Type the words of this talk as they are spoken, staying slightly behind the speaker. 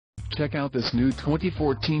Check out this new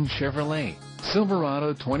 2014 Chevrolet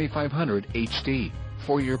Silverado 2500 HD.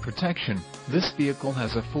 For your protection, this vehicle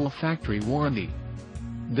has a full factory warranty.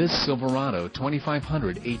 This Silverado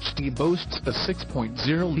 2500 HD boasts a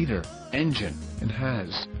 6.0-liter engine and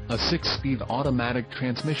has a 6-speed automatic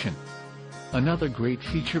transmission. Another great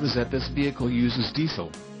feature is that this vehicle uses diesel.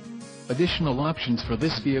 Additional options for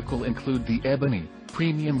this vehicle include the ebony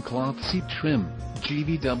premium cloth seat trim,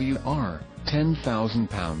 GVWR, 10,000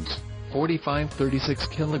 pounds, 4536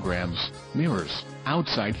 kilograms, mirrors,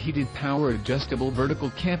 outside heated power adjustable vertical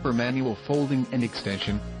camper manual folding and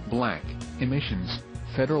extension, black, emissions,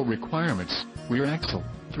 federal requirements, rear axle,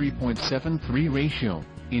 3.73 ratio,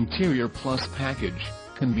 interior plus package,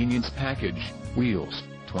 convenience package, wheels,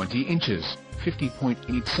 20 inches,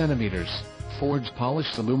 50.8 centimeters, forged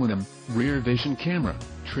polished aluminum, rear vision camera,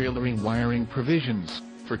 trailering wiring provisions,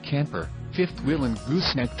 for camper, fifth wheel and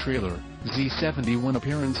gooseneck trailer, Z71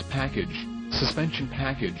 appearance package, suspension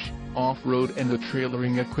package, off-road and the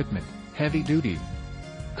trailering equipment, heavy duty.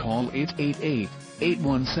 Call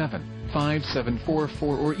 888-817-5744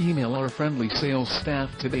 or email our friendly sales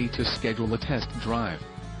staff today to schedule a test drive.